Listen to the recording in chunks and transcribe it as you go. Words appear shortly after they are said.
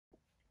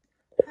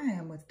Hi,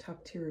 I'm with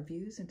Top Tier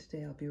Reviews, and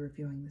today I'll be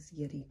reviewing this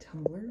YETI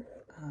Tumbler.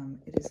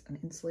 It is an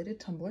insulated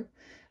tumbler,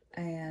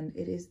 and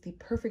it is the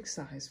perfect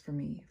size for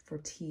me for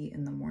tea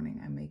in the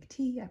morning. I make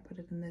tea, I put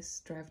it in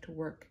this, drive to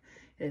work.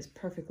 It is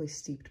perfectly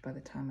steeped by the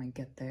time I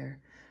get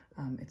there.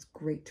 It's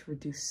great to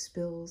reduce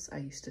spills. I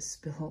used to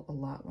spill a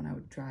lot when I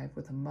would drive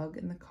with a mug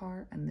in the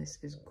car, and this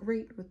is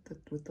great with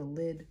the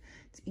lid.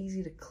 It's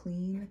easy to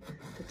clean.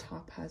 The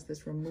top has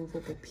this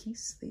removable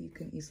piece that you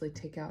can easily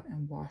take out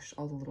and wash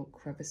all the little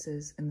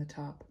crevices in the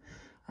top.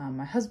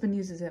 My husband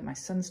uses it. My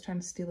son's trying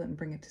to steal it and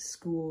bring it to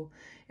school.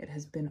 It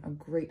has been a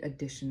great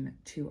addition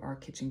to our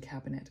kitchen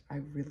cabinet.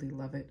 I really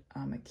love it.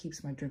 It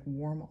keeps my drink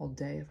warm all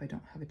day if I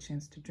don't have a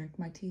chance to drink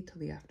my tea till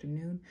the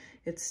afternoon.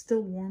 It's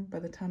still warm by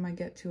the time I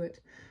get to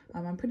it.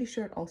 I'm pretty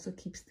sure it also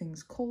keeps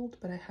things cold,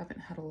 but I haven't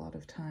had a lot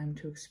of time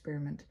to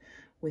experiment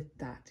with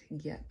that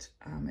yet.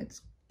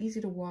 It's easy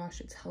to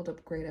wash. It's held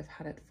up great. I've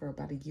had it for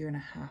about 1.5 years,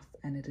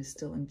 and it is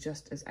still in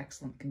just as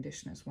excellent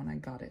condition as when I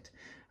got it.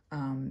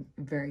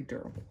 Very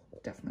durable.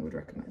 Definitely would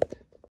recommend.